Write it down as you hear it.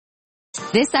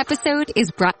This episode is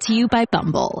brought to you by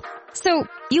Bumble. So,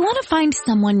 you want to find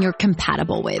someone you're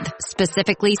compatible with,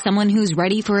 specifically someone who's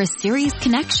ready for a serious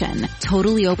connection,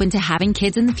 totally open to having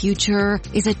kids in the future,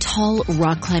 is a tall,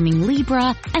 rock-climbing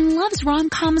Libra, and loves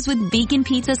rom-coms with vegan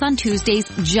pizzas on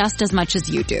Tuesdays just as much as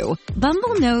you do.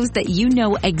 Bumble knows that you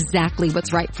know exactly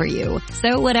what's right for you.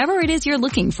 So whatever it is you're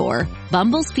looking for,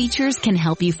 Bumble's features can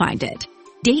help you find it.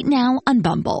 Date now on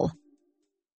Bumble.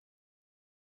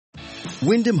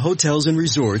 Wyndham Hotels and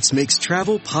Resorts makes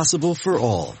travel possible for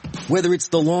all. Whether it's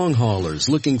the long haulers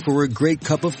looking for a great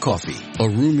cup of coffee, a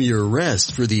roomier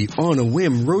rest for the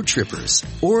on-a-whim road trippers,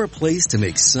 or a place to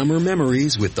make summer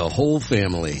memories with the whole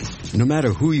family. No matter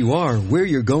who you are, where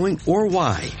you're going, or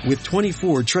why, with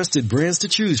 24 trusted brands to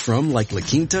choose from like La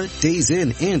Quinta, Days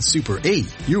Inn, and Super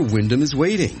 8, your Wyndham is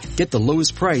waiting. Get the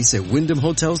lowest price at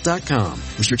WyndhamHotels.com.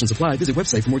 Restrictions apply. Visit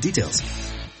website for more details.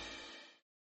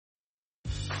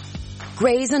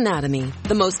 Grey's Anatomy,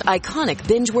 the most iconic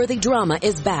binge-worthy drama,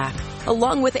 is back,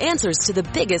 along with answers to the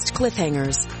biggest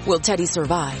cliffhangers. Will Teddy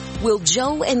survive? Will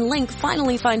Joe and Link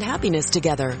finally find happiness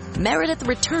together? Meredith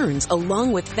returns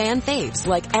along with fan faves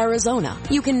like Arizona.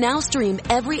 You can now stream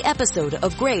every episode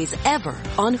of Grey's ever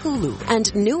on Hulu,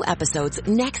 and new episodes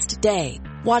next day.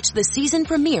 Watch the season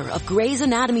premiere of Grey's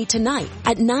Anatomy tonight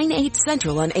at 9/8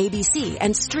 Central on ABC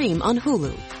and stream on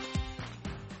Hulu.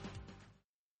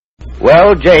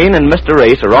 Well, Jane and Mr.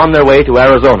 Race are on their way to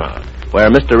Arizona, where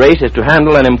Mr. Race is to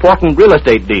handle an important real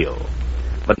estate deal.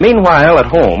 But meanwhile, at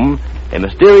home, a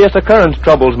mysterious occurrence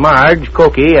troubles Marge,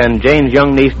 Kookie, and Jane's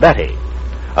young niece, Betty.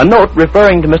 A note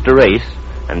referring to Mr. Race,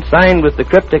 and signed with the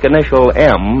cryptic initial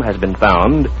M, has been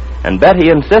found, and Betty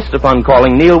insists upon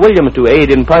calling Neil Williams to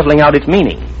aid in puzzling out its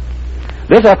meaning.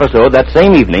 This episode, that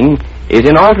same evening, is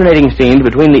in alternating scenes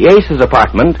between the Ace's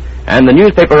apartment and the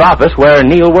newspaper office where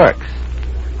Neil works.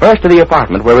 First to the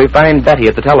apartment where we find Betty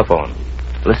at the telephone.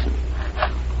 Listen.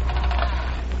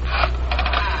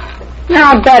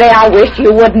 Now, Betty, I wish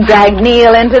you wouldn't drag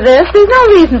Neil into this. There's no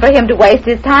reason for him to waste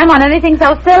his time on anything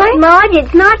so silly. Marge,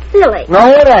 it's not silly. No,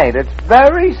 it ain't. It's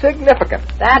very significant.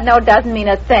 That note doesn't mean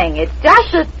a thing. It's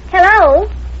just a... Hello?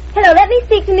 Hello, let me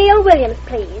speak to Neil Williams,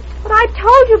 please. But I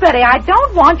told you, Betty, I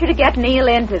don't want you to get Neil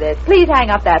into this. Please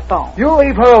hang up that phone. You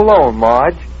leave her alone,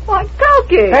 Marge. What,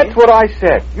 Kookie? That's what I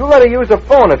said. You let her use a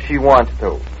phone if she wants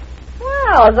to.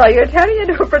 Well, so you're turning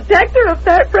into a protector of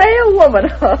that frail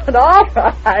woman. All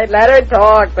right, let her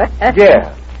talk, Betty.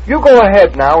 Yeah. You go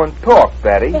ahead now and talk,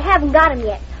 Betty. They haven't got him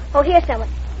yet. Oh, here's someone.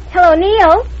 Hello,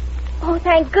 Neil. Oh,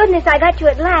 thank goodness I got you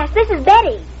at last. This is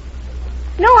Betty.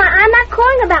 No, I'm not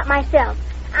calling about myself.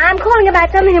 I'm calling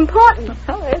about something important.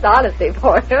 Oh, there's honesty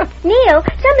for you. Neil,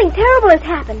 something terrible has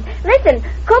happened. Listen,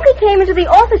 Kookie came into the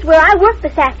office where I work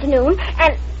this afternoon,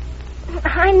 and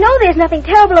I know there's nothing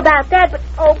terrible about that, but,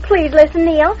 oh, please listen,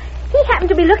 Neil. He happened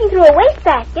to be looking through a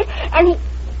wastebasket, and he...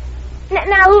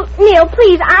 Now, Neil,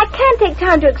 please, I can't take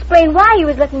time to explain why he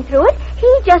was looking through it.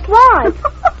 He just was.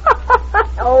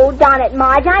 Oh, darn it,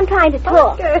 Marge, I'm trying to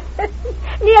talk. Okay.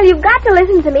 Neil, you've got to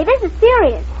listen to me. This is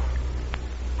serious.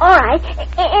 All right,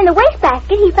 in the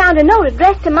wastebasket, he found a note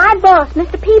addressed to my boss,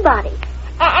 Mr. Peabody.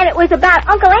 And it was about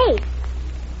Uncle Ace.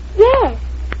 Yes.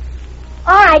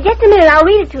 All right, just a minute, I'll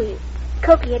read it to you.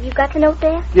 Kookie, have you got the note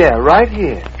there? Yeah, right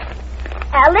here.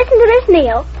 Listen to this,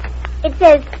 Neil. It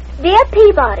says, Dear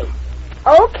Peabody,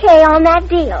 okay on that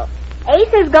deal. Ace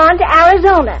has gone to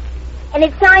Arizona. And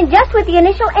it's signed just with the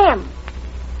initial M.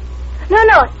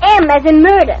 No, M as in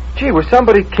murder. Gee, was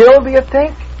somebody killed, do you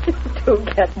think? To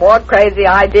get more crazy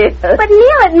ideas. But,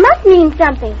 Neil, it must mean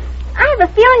something. I have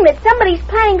a feeling that somebody's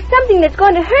planning something that's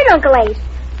going to hurt Uncle Ace.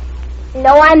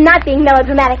 No, I'm not being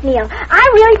melodramatic, Neil. I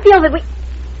really feel that we...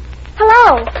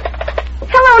 Hello?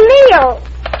 Hello, Neil!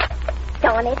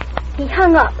 Darn it. He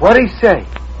hung up. What'd he say?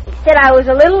 He said I was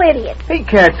a little idiot. He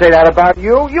can't say that about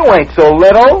you. You ain't so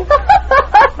little.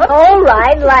 All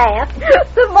right, laugh.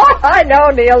 The more I know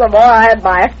Neil, the more I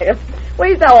admire him.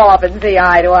 We so often see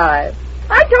eye to eye.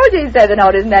 I told you he said the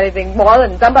note isn't anything more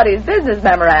than somebody's business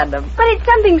memorandum. But it's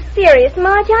something serious,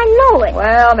 Marge. I know it.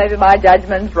 Well, maybe my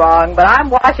judgment's wrong, but I'm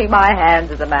washing my hands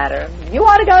of the matter. You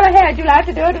want to go ahead, you'll have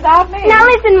to do it without me. Now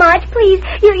listen, Marge, please.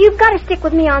 You've got to stick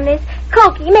with me on this.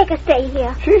 Kookie, make her stay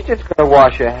here. She's just going to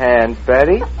wash her hands,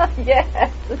 Betty.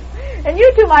 Yes. And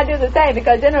you two might do the same,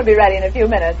 because dinner will be ready in a few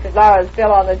minutes, if Laura's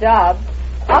still on the job.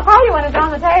 I'll call you when it's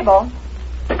on the table.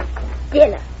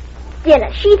 Dinner.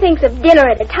 She thinks of dinner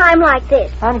at a time like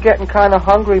this. I'm getting kind of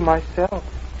hungry myself.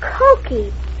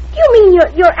 Kookie, do you mean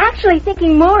you're actually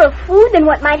thinking more of food than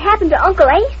what might happen to Uncle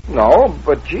Ace? No,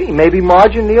 but gee, maybe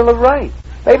Marge and Neil are right.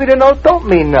 Maybe the note don't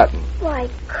mean nothing. Why,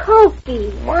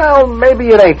 Kookie. Well, maybe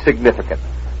it ain't significant.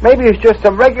 Maybe it's just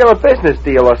some regular business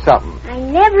deal or something. I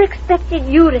never expected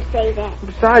you to say that.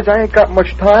 Besides, I ain't got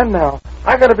much time now.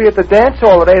 I gotta be at the dance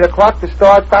hall at 8 o'clock to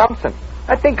start bouncing.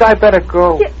 I think I better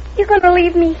go. You're going to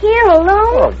leave me here alone?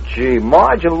 Oh, gee,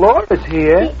 Marge and Laura's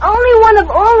here. The only one of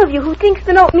all of you who thinks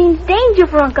the note means danger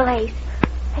for Uncle Ace.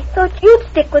 I thought you'd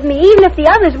stick with me, even if the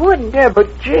others wouldn't. Yeah, but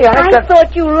gee, I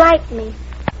thought you liked me.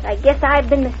 I guess I've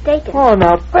been mistaken. Oh,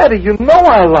 now, Betty, you know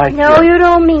I like you. No, you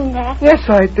don't mean that. Yes,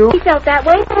 I do. He felt that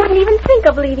way. He wouldn't even think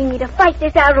of leaving me to fight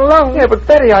this out alone. Yeah, but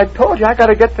Betty, I told you I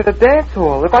gotta get to the dance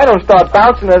hall. If I don't start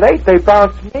bouncing at 8, they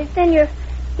bounce me. Then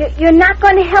you're not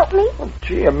going to help me? Oh,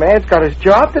 gee, a man's got his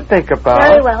job to think about.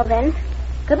 Very well, then.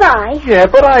 Goodbye. Yeah,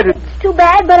 but I didn't... It's too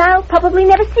bad, but I'll probably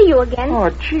never see you again. Oh,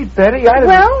 gee, Betty, I didn't...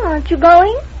 Well, aren't you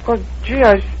going? Oh, gee,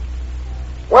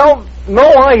 Well, no,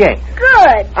 I ain't.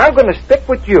 Good. I'm gonna stick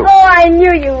with you. Oh, I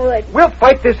knew you would. We'll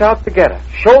fight this out together.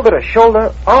 Shoulder to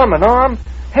shoulder, arm in arm,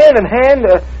 hand in hand,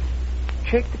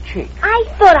 cheek to cheek. I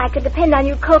thought I could depend on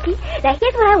you, Kookie. Now,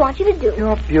 here's what I want you to do.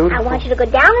 You're beautiful. I want you to go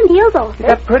down to Neil's office. You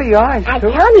got pretty eyes, I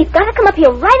too. tell him he's got to come up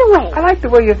here right away. I like the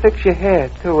way you fix your hair,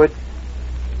 too.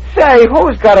 Say,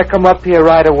 who's got to come up here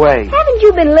right away? Haven't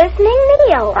you been listening,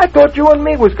 Neil? I thought you and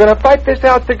me was going to fight this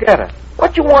out together.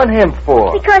 What you want him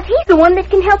for? Because he's the one that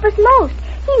can help us most.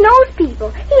 He knows people.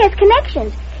 He has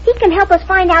connections. He can help us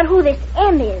find out who this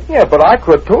M is. Yeah, but I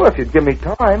could, too, if you'd give me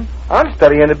time. I'm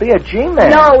studying to be a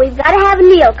G-man. No, we've got to have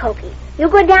Neil, Kookie. You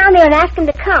go down there and ask him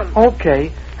to come.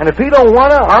 Okay, and if he don't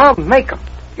want to, I'll make him.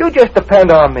 You just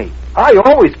depend on me. I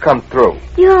always come through.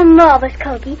 You're marvelous,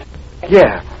 Kookie.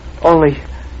 Yeah, only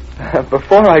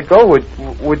before I go,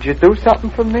 would you do something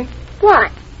for me?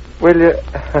 What? Will you...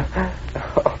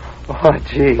 Oh,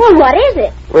 gee. Well, what is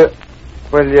it?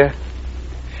 Will you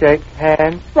shake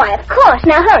hands? Why, of course.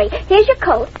 Now, hurry. Here's your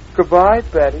coat. Goodbye,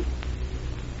 Betty.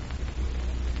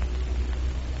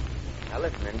 Now,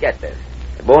 listen and get this.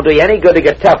 It won't do you any good to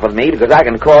get tough with me because I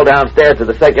can call downstairs to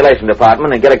the circulation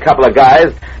department and get a couple of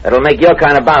guys that'll make your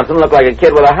kind of bouncing look like a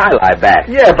kid with a highlight back.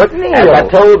 Yeah, but Neil... As I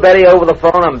told Betty over the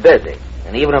phone, I'm busy.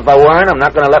 And even if I weren't, I'm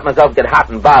not going to let myself get hot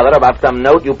and bothered about some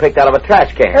note you picked out of a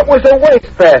trash can. It was a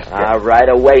wastebasket. All right,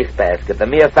 a wastebasket. The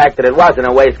mere fact that it wasn't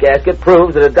a wastebasket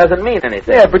proves that it doesn't mean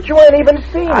anything. Yeah, but you ain't even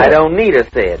seen it. I don't need to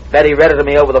see it. Betty read it to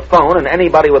me over the phone, and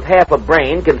anybody with half a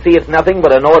brain can see it's nothing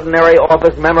but an ordinary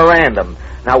office memorandum.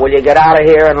 Now, will you get out of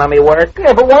here and let me work?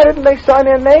 Yeah, but why didn't they sign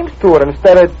their names to it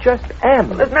instead of just M?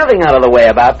 Well, there's nothing out of the way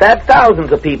about that.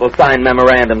 Thousands of people sign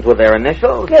memorandums with their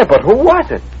initials. Yeah, but who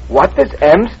was it? What does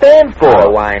M stand for?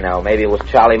 Oh, I know. Maybe it was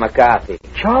Charlie McCarthy.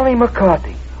 Charlie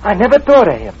McCarthy. I never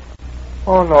thought of him.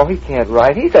 Oh, no, he can't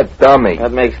write. He's a dummy.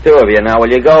 That makes two of you. Now,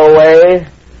 will you go away?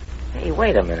 Hey,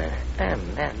 wait a minute.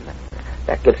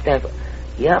 That could stand for...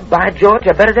 Yeah, by George,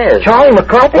 I bet it is. Charlie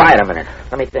McCarthy? Wait a minute.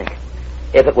 Let me think.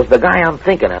 If it was the guy I'm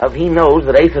thinking of, he knows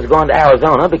that Ace has gone to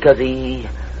Arizona because he...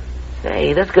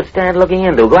 Say, this could stand looking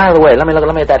into. Go out of the way. Let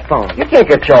me at that phone. You can't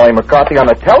get Charlie McCarthy on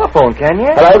the telephone, can you?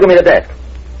 Hello, give me the desk.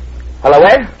 Hello,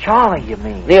 where? Charlie, you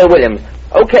mean? Neil Williams.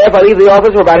 Okay, if I leave the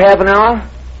office for about half an hour?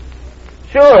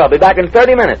 Sure, I'll be back in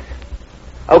 30 minutes.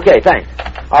 Okay, thanks.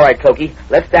 All right, Kookie,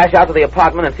 let's dash out to the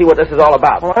apartment and see what this is all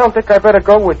about. Well, I don't think I better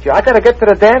go with you. I gotta get to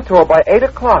the dance hall by 8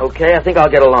 o'clock. Okay, I think I'll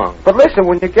get along. But listen,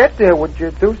 when you get there, would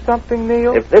you do something,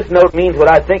 Neil? If this note means what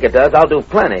I think it does, I'll do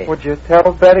plenty. Would you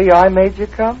tell Betty I made you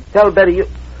come? Tell Betty you...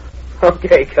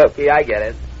 Okay, Kookie, I get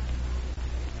it.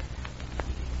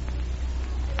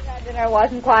 That dinner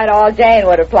wasn't quite all Jane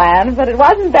would have planned, but it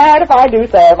wasn't bad if I do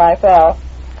say it myself.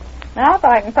 Now, if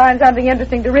I can find something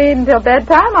interesting to read until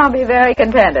bedtime, I'll be very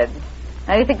contented.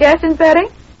 Any suggestions, Betty?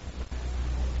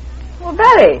 Well,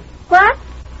 Betty. What?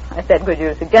 I said, could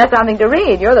you suggest something to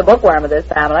read? You're the bookworm of this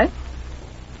family.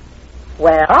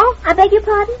 Well? I beg your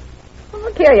pardon?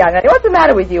 Look here, young lady, what's the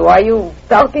matter with you? Are you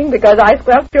sulking because I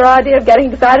squelched your idea of getting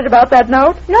decided about that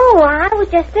note? No, I was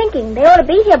just thinking. They ought to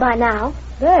be here by now.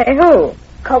 They, who?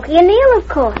 Kookie and Neil, of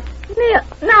course. Neil,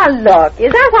 now look,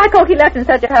 is that why Kookie left in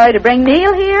such a hurry to bring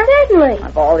Neil here? Certainly.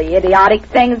 Of all the idiotic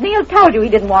things, Neil told you he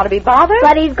didn't want to be bothered.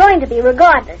 But he's going to be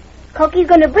regardless. Kookie's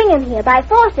going to bring him here by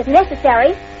force if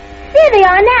necessary. There they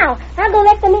are now. I'll go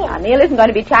let them in. Now, Neil isn't going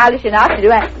to be childish enough to do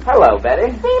anything. Hello,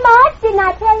 Betty. See, Marge, didn't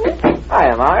I tell you?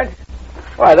 Hiya, Marge.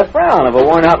 Why, the frown of a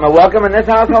worn out my welcome in this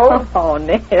household? Oh,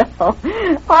 Neil.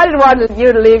 I didn't want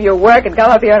you to leave your work and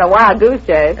come up here on a wild goose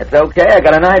chase. It's okay. I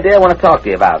got an idea I want to talk to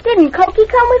you about. Didn't Kookie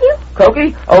come with you?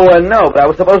 Kookie? Oh, no, but I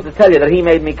was supposed to tell you that he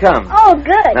made me come. Oh,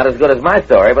 good. Not as good as my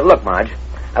story, but look, Marge,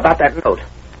 about that note.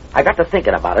 I got to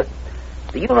thinking about it.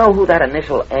 Do you know who that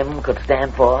initial M could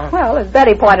stand for? Well, as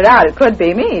Betty pointed out, it could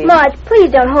be me. Marge, please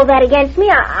don't hold that against me.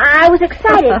 I was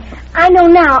excited. I know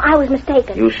now I was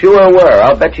mistaken. You sure were.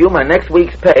 I'll bet you my next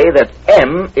week's pay that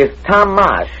M is Tom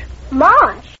Marsh.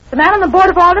 Marge? The man on the Board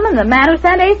of Aldermen, the man who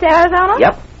sent Ace to Arizona?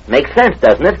 Yep. Makes sense,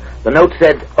 doesn't it? The note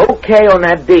said, okay on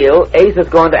that deal, Ace is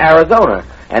going to Arizona.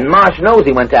 And Marsh knows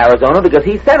he went to Arizona because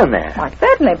he sent him there. Why,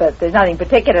 certainly, but there's nothing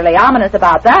particularly ominous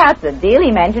about that. The deal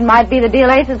he mentioned might be the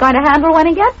deal Ace is going to handle when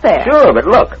he gets there. Sure, but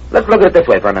look. Let's look at it this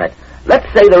way for a minute. Let's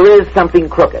say there is something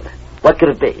crooked. What could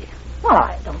it be? Well,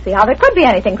 I don't see how there could be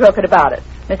anything crooked about it.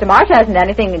 Mr. Marsh hasn't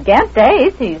anything against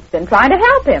Ace. He's been trying to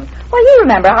help him. Well, you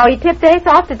remember how he tipped Ace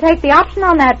off to take the option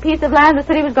on that piece of land the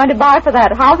city was going to buy for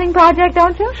that housing project,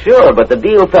 don't you? Sure, but the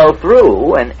deal fell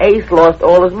through, and Ace lost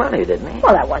all his money, didn't he?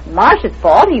 Well, that wasn't Marsh's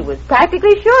fault. He was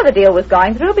practically sure the deal was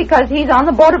going through because he's on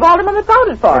the Board of Aldermen that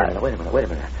voted for it. Wait a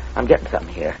minute. I'm getting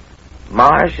something here.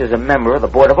 Marsh is a member of the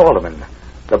Board of Aldermen.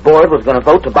 The board was going to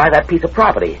vote to buy that piece of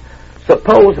property.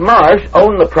 Suppose Marsh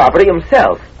owned the property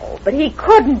himself. Oh, but he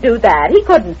couldn't do that. He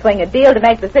couldn't swing a deal to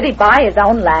make the city buy his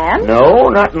own land. No,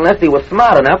 not unless he was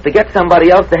smart enough to get somebody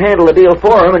else to handle the deal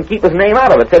for him and keep his name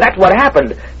out of it. So that's what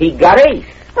happened. He got Ace.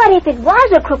 But if it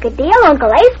was a crooked deal,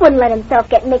 Uncle Ace wouldn't let himself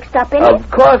get mixed up in it. Of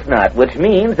course not, which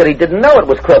means that he didn't know it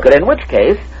was crooked, in which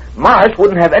case Marsh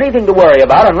wouldn't have anything to worry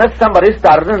about unless somebody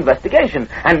started an investigation.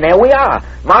 And there we are.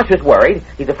 Marsh is worried.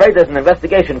 He's afraid there's an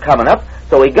investigation coming up,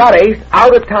 so he got Ace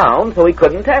out of town so he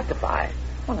couldn't testify.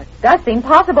 Well, it does seem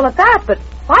possible at that, but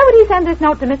why would he send this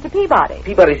note to Mr. Peabody?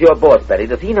 Peabody's your boss, Betty.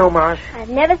 Does he know Marsh? I've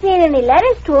never seen any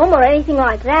letters to him or anything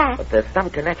like that. But there's some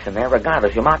connection there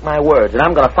regardless. You mark my words, and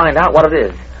I'm going to find out what it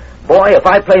is. Boy, if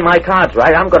I play my cards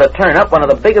right, I'm going to turn up one of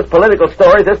the biggest political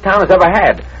stories this town has ever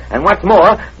had. And what's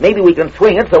more, maybe we can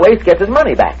swing it so Ace gets his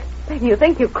money back. You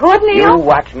think you could, Neil? You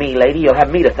watch me, lady. You'll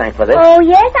have me to thank for this. Oh,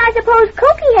 yes, I suppose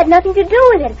Kookie had nothing to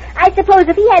do with it. I suppose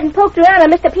if he hadn't poked around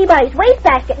in Mr. Peabody's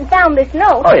wastebasket and found this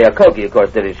note... Oh, yeah, Kookie, of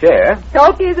course, did his share.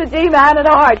 Kookie's a G-man at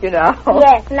heart, you know.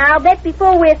 Yes, and I'll bet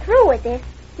before we're through with this,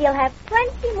 he'll have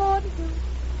plenty more to do.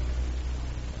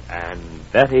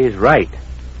 And Betty's right,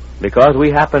 because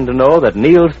we happen to know that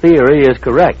Neil's theory is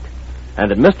correct,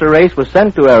 and that Mr. Ace was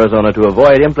sent to Arizona to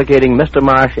avoid implicating Mr.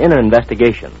 Marsh in an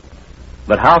investigation.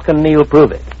 But how can Neil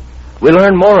prove it? We'll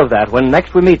learn more of that when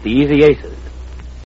next we meet the Easy Aces.